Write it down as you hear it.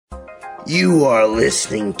You are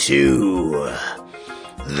listening to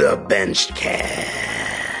the Benchcast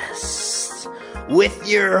with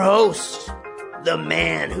your host, the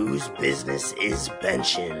man whose business is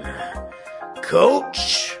benching,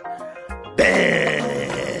 Coach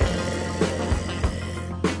Ben.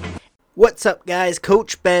 What's up, guys?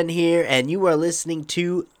 Coach Ben here, and you are listening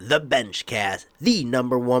to the Benchcast, the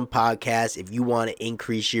 #1 podcast if you want to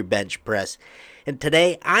increase your bench press. And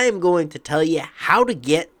today I am going to tell you how to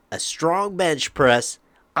get a strong bench press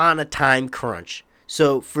on a time crunch.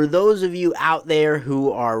 So for those of you out there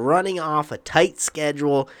who are running off a tight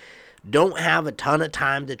schedule, don't have a ton of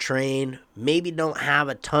time to train, maybe don't have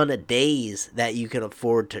a ton of days that you can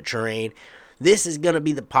afford to train, this is going to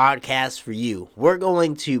be the podcast for you. We're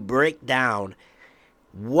going to break down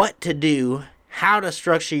what to do, how to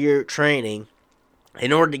structure your training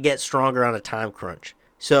in order to get stronger on a time crunch.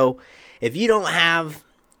 So if you don't have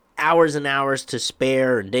hours and hours to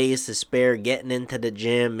spare and days to spare getting into the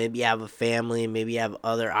gym, maybe you have a family, maybe you have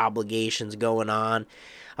other obligations going on,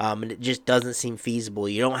 and it just doesn't seem feasible.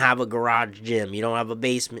 You don't have a garage gym, you don't have a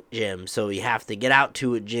basement gym, so you have to get out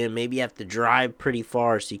to a gym. Maybe you have to drive pretty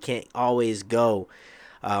far, so you can't always go.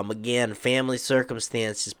 Again, family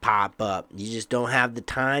circumstances pop up. You just don't have the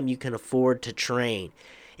time you can afford to train.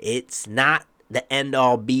 It's not the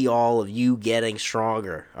end-all be-all of you getting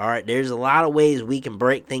stronger. All right, there's a lot of ways we can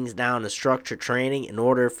break things down and structure training in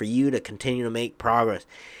order for you to continue to make progress.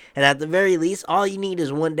 And at the very least, all you need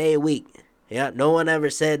is 1 day a week. Yeah, no one ever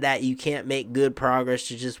said that you can't make good progress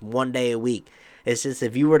to just 1 day a week. It's just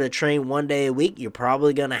if you were to train 1 day a week, you're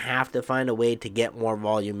probably going to have to find a way to get more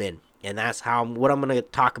volume in. And that's what I'm going to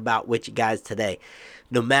talk about with you guys today.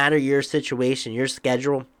 No matter your situation, your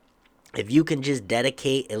schedule, if you can just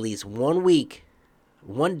dedicate at least 1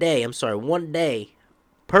 day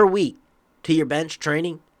per week to your bench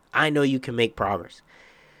training, I know you can make progress.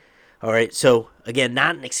 All right, so again,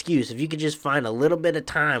 not an excuse. If you could just find a little bit of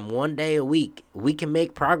time, 1 day a week, we can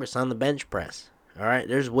make progress on the bench press. All right,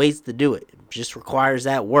 there's ways to do it. It just requires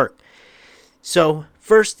that work. So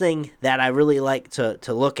first thing that I really like to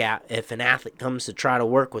look at if an athlete comes to try to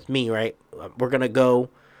work with me, right, we're going to go,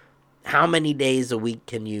 how many days a week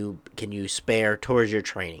can you spare towards your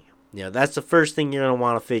training? You know, that's the first thing you're going to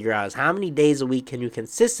want to figure out is how many days a week can you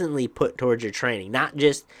consistently put towards your training, not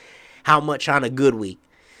just how much on a good week.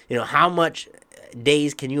 You know, how much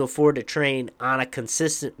days can you afford to train on a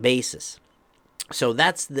consistent basis? So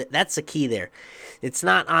that's the key there. It's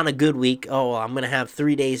not on a good week, oh, I'm going to have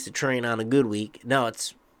 3 days to train on a good week. No,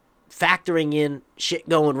 it's factoring in shit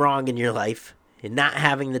going wrong in your life and not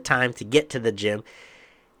having the time to get to the gym.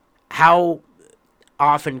 How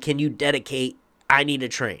often can you dedicate, I need to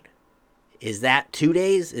train? Is that 2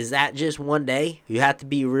 days? Is that just 1 day? You have to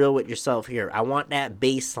be real with yourself here. I want that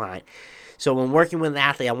baseline. So when working with an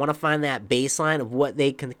athlete, I want to find that baseline of what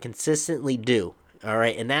they can consistently do. All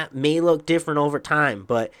right, and that may look different over time,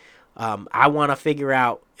 but I want to figure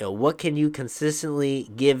out, what can you consistently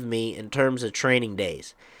give me in terms of training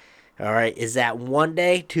days? All right, is that 1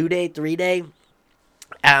 day, 2 day, 3 day?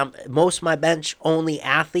 Most of my bench-only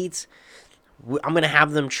athletes, I'm going to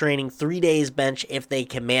have them training 3 days bench if they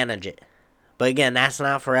can manage it. But again, that's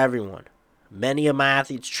not for everyone. Many of my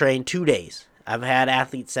athletes train 2 days. I've had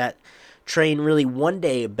athletes that train really 1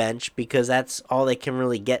 day bench because that's all they can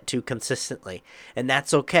really get to consistently. And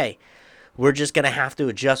that's okay. We're just going to have to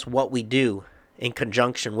adjust what we do in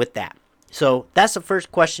conjunction with that. So that's the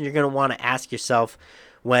first question you're going to want to ask yourself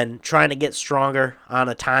when trying to get stronger on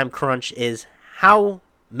a time crunch is, how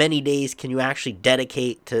many days can you actually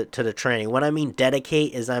dedicate to the training? What I mean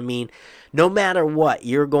dedicate is, no matter what,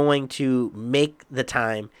 you're going to make the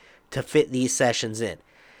time to fit these sessions in.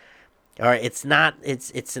 All right, it's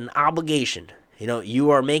an obligation. You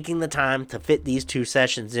are making the time to fit these 2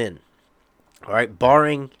 sessions in. All right,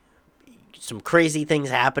 barring some crazy things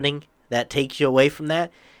happening that takes you away from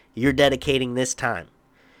that, you're dedicating this time.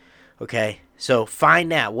 Okay, so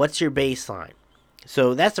find out what's your baseline.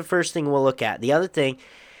 So that's the first thing we'll look at. The other thing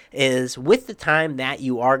is, with the time that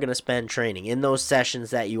you are going to spend training, in those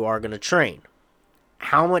sessions that you are going to train,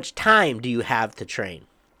 how much time do you have to train?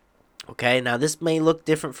 Okay, now this may look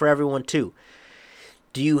different for everyone too.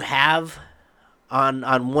 Do you have, on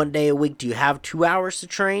 1 day a week, do you have 2 hours to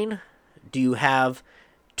train? Do you have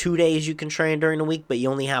 2 days you can train during the week, but you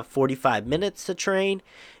only have 45 minutes to train?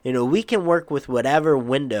 We can work with whatever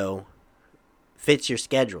window fits your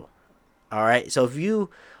schedule. All right, so if you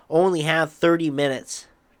only have 30 minutes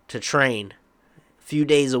to train a few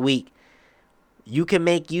days a week, you can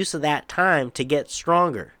make use of that time to get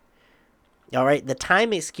stronger. All right, the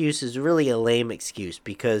time excuse is really a lame excuse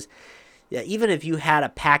because Yeah, even if you had a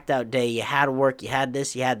packed out day, you had work, you had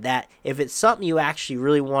this, you had that, if it's something you actually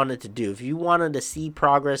really wanted to do, if you wanted to see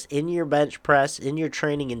progress in your bench press, in your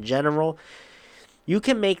training in general, you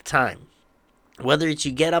can make time. Whether it's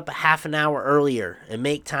you get up a half an hour earlier and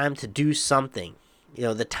make time to do something.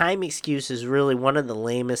 The time excuse is really one of the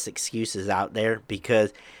lamest excuses out there,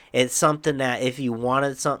 because it's something that if you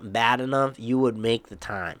wanted something bad enough, you would make the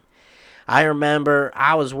time. I remember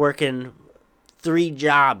I was working 3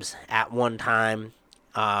 jobs at one time,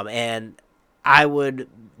 and I would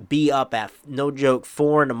be up at, no joke,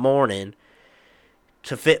 4 in the morning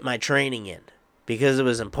to fit my training in, because it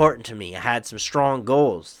was important to me. I had some strong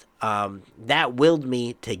goals. That willed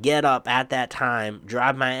me to get up at that time,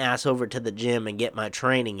 drive my ass over to the gym and get my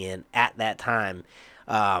training in at that time,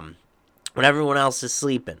 when everyone else is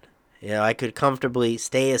sleeping. I could comfortably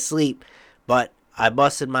stay asleep, but I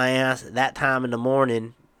busted my ass at that time in the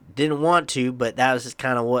morning. Didn't want to, but that was just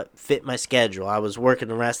kind of what fit my schedule. I was working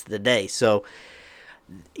the rest of the day, so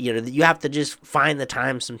you have to just find the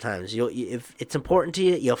time sometimes. If it's important to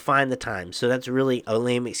you, you'll find the time. So that's really a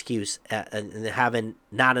lame excuse and having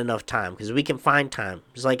not enough time, because we can find time.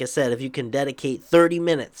 Just like I said, if you can dedicate 30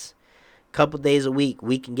 minutes a couple days a week,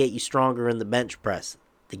 we can get you stronger in the bench press.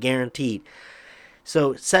 The guaranteed.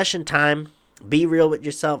 So session time, be real with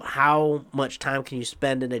yourself. How much time can you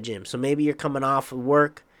spend in the gym? So maybe you're coming off of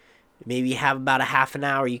work. Maybe you have about a half an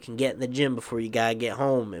hour you can get in the gym before you gotta get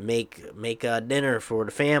home and make a dinner for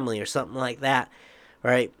the family or something like that,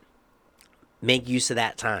 right? Make use of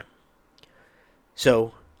that time.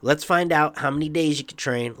 So let's find out how many days you can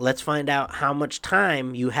train. Let's find out how much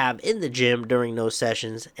time you have in the gym during those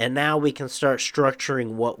sessions, and now we can start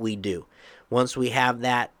structuring what we do. Once we have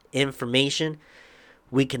that information,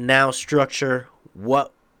 we can now structure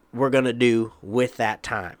what we're gonna do with that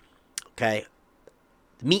time. Okay?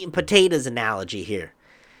 Meat and potatoes analogy here.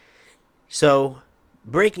 So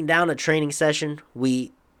breaking down a training session,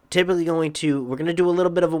 we're going to do a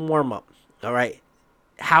little bit of a warm-up. All right.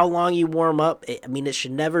 How long you warm up, it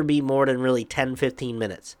should never be more than really 10-15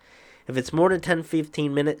 minutes. If it's more than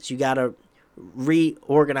 10-15 minutes, you got to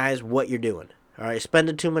reorganize what you're doing. All right.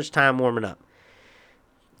 Spending too much time warming up,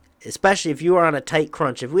 especially if you are on a tight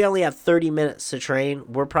crunch. If we only have 30 minutes to train,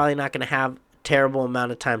 we're probably not going to have terrible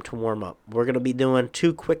amount of time to warm up. We're going to be doing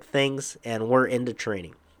 2 quick things and we're into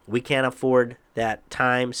training. We can't afford that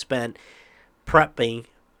time spent prepping.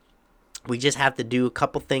 We just have to do a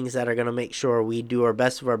couple things that are going to make sure we do our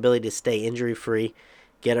best of our ability to stay injury free,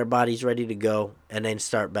 get our bodies ready to go, and then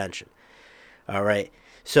start benching. All right.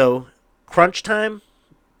 So crunch time,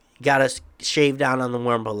 got to shave down on the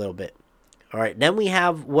warm up a little bit. All right. Then we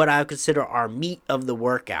have what I consider our meat of the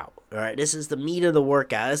workout. All right, this is the meat of the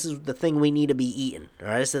workout. This is the thing we need to be eating. All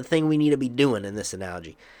right, this is the thing we need to be doing in this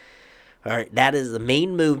analogy. All right, that is the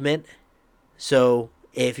main movement. So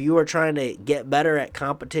if you are trying to get better at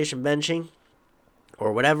competition benching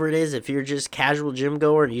or whatever it is, if you're just casual gym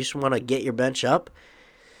goer and you just want to get your bench up,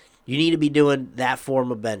 you need to be doing that form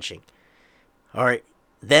of benching. All right,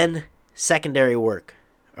 then secondary work.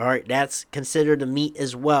 All right, that's considered the meat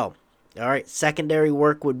as well. All right, secondary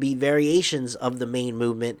work would be variations of the main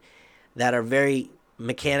movement that are very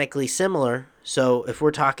mechanically similar. So if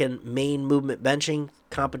we're talking main movement benching,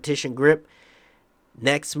 competition grip,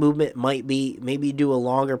 next movement might be maybe do a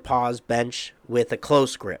longer pause bench with a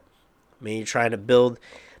close grip. You're trying to build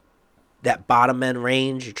that bottom end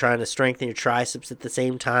range. You're trying to strengthen your triceps at the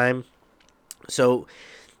same time. So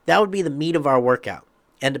that would be the meat of our workout.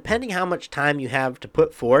 And depending how much time you have to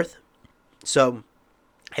put forth, so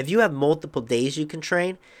if you have multiple days you can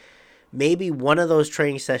train, maybe one of those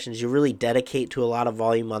training sessions you really dedicate to a lot of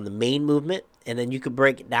volume on the main movement, and then you could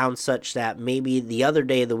break it down such that maybe the other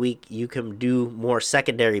day of the week you can do more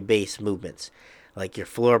secondary base movements, like your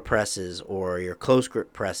floor presses or your close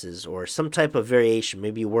grip presses or some type of variation.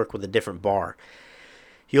 Maybe you work with a different bar.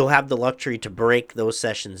 You'll have the luxury to break those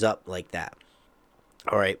sessions up like that.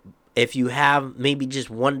 All right. If you have maybe just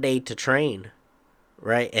one day to train,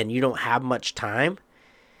 right, and you don't have much time,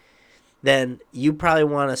 then you probably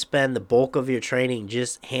want to spend the bulk of your training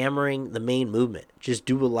just hammering the main movement. Just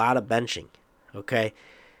do a lot of benching, okay?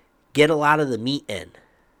 Get a lot of the meat in.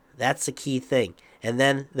 That's the key thing. And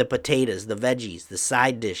then the potatoes, the veggies, the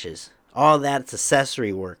side dishes, all that's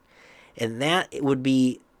accessory work. And that would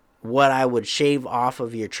be what I would shave off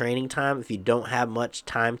of your training time if you don't have much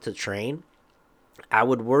time to train. I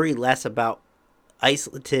would worry less about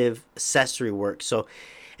isolative accessory work. So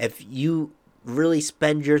if you really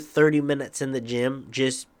spend your 30 minutes in the gym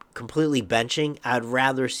just completely benching, I'd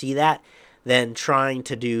rather see that than trying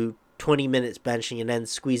to do 20 minutes benching and then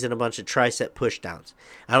squeezing a bunch of tricep push downs.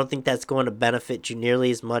 I don't think that's going to benefit you nearly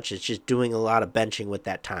as much as just doing a lot of benching with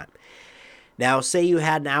that time. Now, say you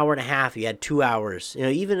had an hour and a half, you had 2 hours.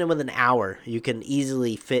 Even with an hour, you can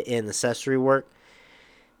easily fit in accessory work.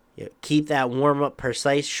 Keep that warm-up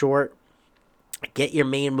precise short. Get your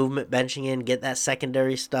main movement benching in. Get that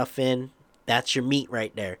secondary stuff in. That's your meat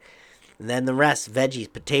right there. And then the rest,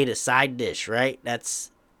 veggies, potatoes, side dish, right? That's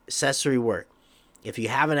accessory work. If you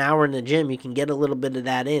have an hour in the gym, you can get a little bit of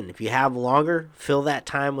that in. If you have longer, fill that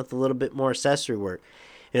time with a little bit more accessory work.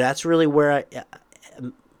 That's really where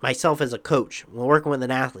myself as a coach, when working with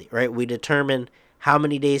an athlete, right? We determine how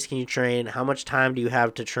many days can you train, how much time do you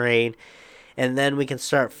have to train, and then we can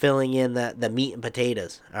start filling in the meat and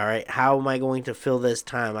potatoes, all right? How am I going to fill this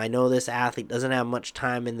time? I know this athlete doesn't have much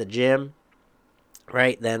time in the gym,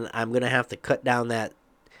 right? Then I'm going to have to cut down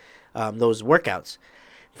those workouts.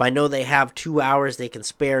 If I know they have 2 hours they can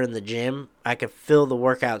spare in the gym, I can fill the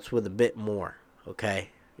workouts with a bit more, okay?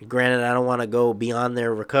 Granted, I don't want to go beyond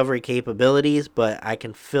their recovery capabilities, but I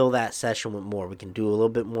can fill that session with more. We can do a little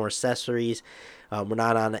bit more accessories. We're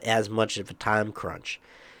not on as much of a time crunch,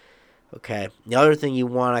 okay? The other thing you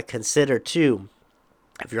want to consider, too,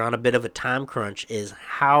 if you're on a bit of a time crunch, is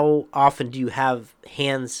how often do you have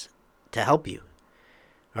hands to help you?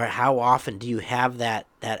 All right, how often do you have that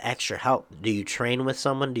extra help? Do you train with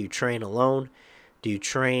someone? Do you train alone? Do you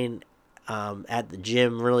train at the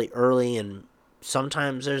gym really early? And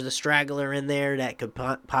sometimes there's a straggler in there that could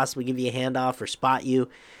possibly give you a handoff or spot you.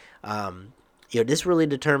 This really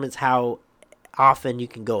determines how often you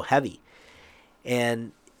can go heavy.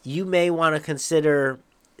 And you may want to consider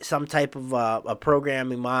some type of a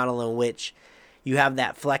programming model in which you have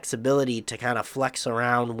that flexibility to kind of flex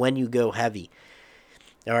around when you go heavy.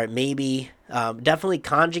 All right, maybe definitely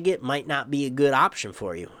conjugate might not be a good option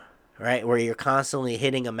for you, right? Where you're constantly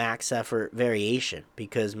hitting a max effort variation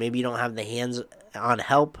because maybe you don't have the hands on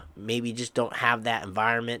help. Maybe you just don't have that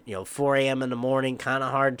environment. 4 a.m. in the morning, kind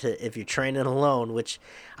of hard to, if you're training alone, which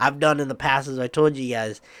I've done in the past, as I told you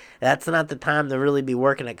guys, that's not the time to really be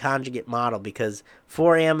working a conjugate model because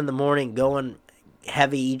 4 a.m. in the morning going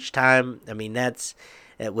heavy each time, I mean, that's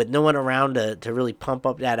with no one around to really pump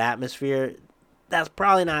up that atmosphere. That's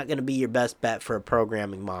probably not going to be your best bet for a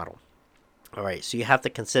programming model. All right, so you have to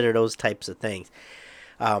consider those types of things.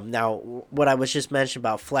 Now, what I was just mentioning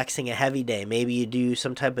about flexing a heavy day, maybe you do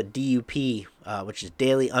some type of DUP, which is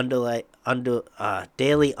daily undulating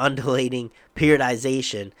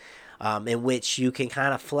periodization, in which you can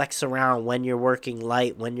kind of flex around when you're working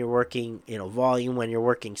light, when you're working volume, when you're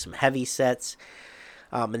working some heavy sets.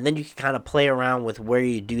 And then you can kind of play around with where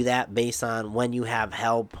you do that based on when you have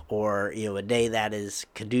help or, a day that is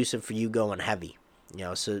conducive for you going heavy.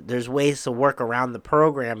 So there's ways to work around the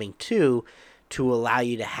programming too to allow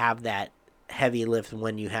you to have that heavy lift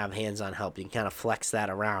when you have hands-on help. You can kind of flex that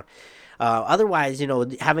around. Otherwise,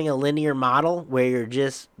 having a linear model where you're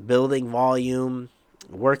just building volume,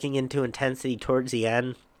 working into intensity towards the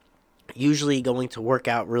end, usually going to work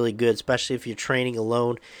out really good, especially if you're training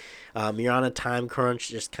alone. You're on a time crunch,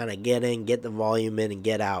 just kind of get the volume in and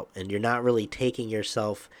get out. And you're not really taking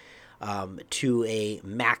yourself to a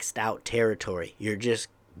maxed out territory. You're just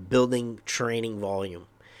building training volume.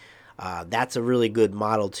 That's a really good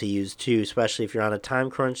model to use too, especially if you're on a time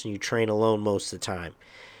crunch and you train alone most of the time.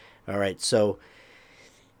 All right, so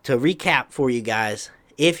to recap for you guys,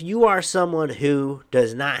 if you are someone who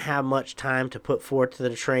does not have much time to put forth to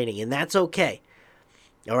the training, and that's okay.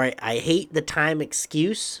 All right, I hate the time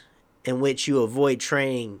excuse in which you avoid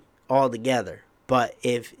training altogether. But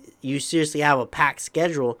if you seriously have a packed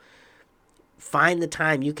schedule, find the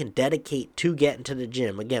time you can dedicate to getting to the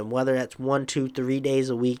gym. Again, whether that's 1, 2, 3 days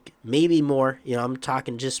a week, maybe more. I'm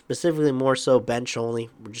talking just specifically more so bench only.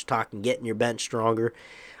 We're just talking getting your bench stronger.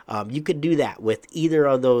 You could do that with either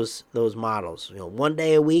of those models. 1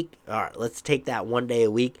 day a week. All right, let's take that 1 day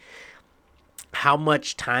a week. How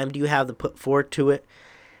much time do you have to put forward to it?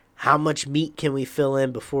 How much meat can we fill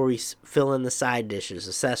in before we fill in the side dishes,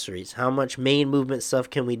 accessories? How much main movement stuff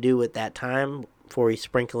can we do at that time before we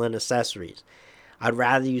sprinkle in accessories? I'd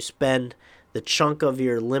rather you spend the chunk of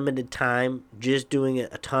your limited time just doing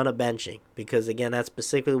a ton of benching because, again, that's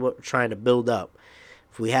specifically what we're trying to build up.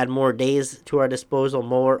 If we had more days to our disposal,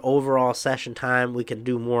 more overall session time, we can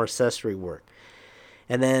do more accessory work.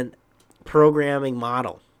 And then programming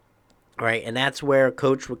model. Right, and that's where a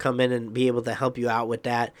coach would come in and be able to help you out with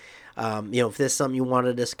that. If this is something you want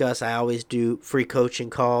to discuss, I always do free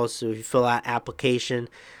coaching calls. So if you fill out application,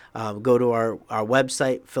 go to our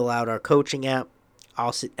website, fill out our coaching app.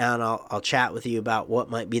 I'll sit down, I'll chat with you about what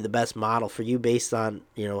might be the best model for you based on,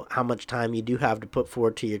 how much time you do have to put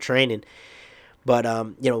forward to your training. But,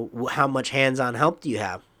 how much hands-on help do you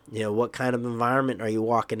have? What kind of environment are you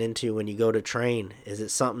walking into when you go to train? Is it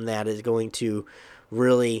something that is going to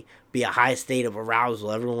really be a high state of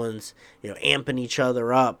arousal? Everyone's, amping each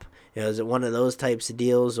other up. Is it one of those types of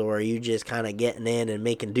deals, or are you just kind of getting in and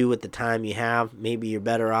making do with the time you have? Maybe you're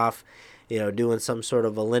better off, doing some sort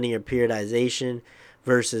of a linear periodization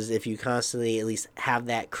versus if you constantly at least have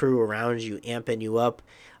that crew around you, amping you up,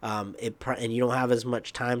 and you don't have as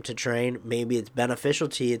much time to train. Maybe it's beneficial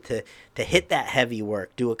to you to hit that heavy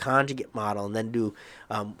work, do a conjugate model, and then do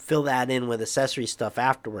fill that in with accessory stuff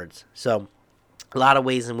afterwards. So a lot of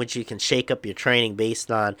ways in which you can shake up your training based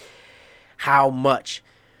on how much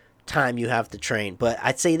time you have to train. But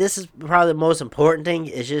I'd say this is probably the most important thing,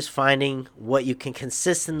 is just finding what you can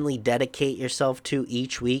consistently dedicate yourself to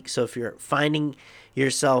each week. So if you're finding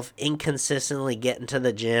yourself inconsistently getting to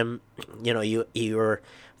the gym, you're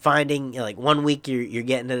finding like 1 week you're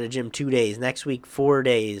getting to the gym 2 days, next week 4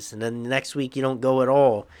 days, and then the next week you don't go at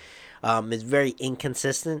all. It's very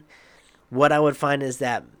inconsistent. What I would find is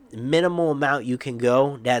that minimal amount you can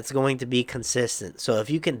go that's going to be consistent. So if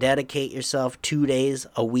you can dedicate yourself 2 days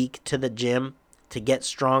a week to the gym to get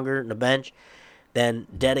stronger in the bench, then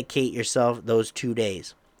dedicate yourself those 2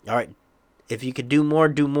 days. All right. If you could do more,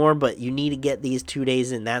 but you need to get these 2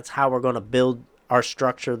 days in. That's how we're going to build our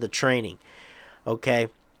structure of the training. Okay.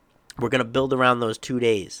 We're going to build around those 2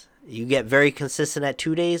 days. You get very consistent at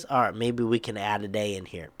 2 days, all right, maybe we can add a day in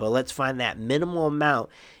here. But let's find that minimal amount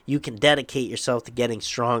you can dedicate yourself to getting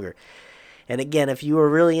stronger. And again, if you are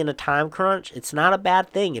really in a time crunch, it's not a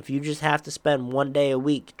bad thing if you just have to spend 1 day a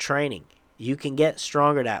week training. You can get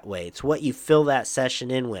stronger that way. It's what you fill that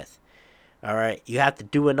session in with. All right, you have to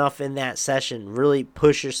do enough in that session, really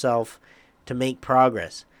push yourself to make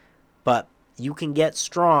progress. But you can get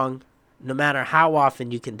strong no matter how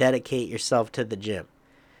often you can dedicate yourself to the gym.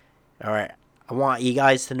 All right, I want you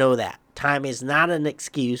guys to know that. Time is not an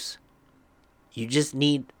excuse. You just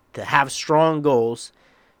need to have strong goals,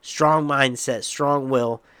 strong mindset, strong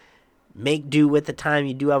will. Make do with the time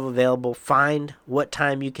you do have available. Find what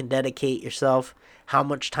time you can dedicate yourself, how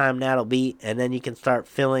much time that'll be, and then you can start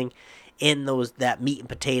filling in that meat and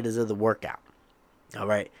potatoes of the workout. All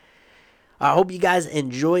right. I hope you guys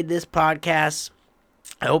enjoyed this podcast.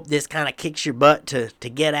 I hope this kind of kicks your butt to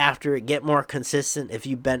get after it, get more consistent if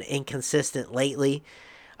you've been inconsistent lately.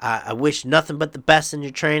 I wish nothing but the best in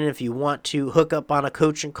your training. If you want to hook up on a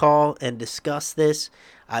coaching call and discuss this,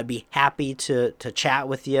 I'd be happy to chat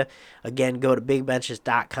with you. Again, go to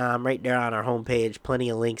bigbenches.com. Right there on our homepage, plenty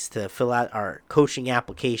of links to fill out our coaching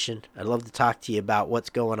application. I'd love to talk to you about what's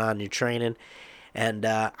going on in your training. And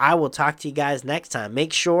I will talk to you guys next time.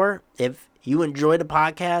 Make sure if you enjoy the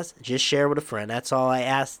podcast, just share with a friend. That's all I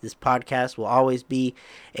ask. This podcast will always be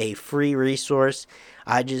a free resource.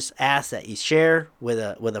 I just ask that you share with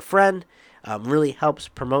a friend. Really helps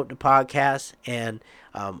promote the podcast and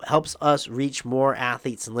helps us reach more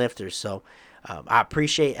athletes and lifters. So I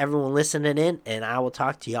appreciate everyone listening in, and I will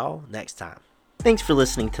talk to y'all next time. Thanks for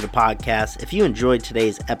listening to the podcast. If you enjoyed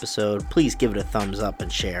today's episode, please give it a thumbs up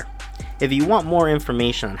and share. If you want more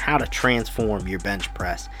information on how to transform your bench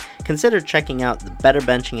press, consider checking out the Better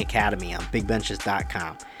Benching Academy on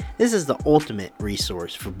bigbenches.com. This is the ultimate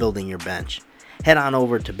resource for building your bench. Head on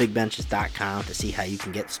over to bigbenches.com to see how you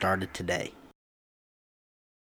can get started today.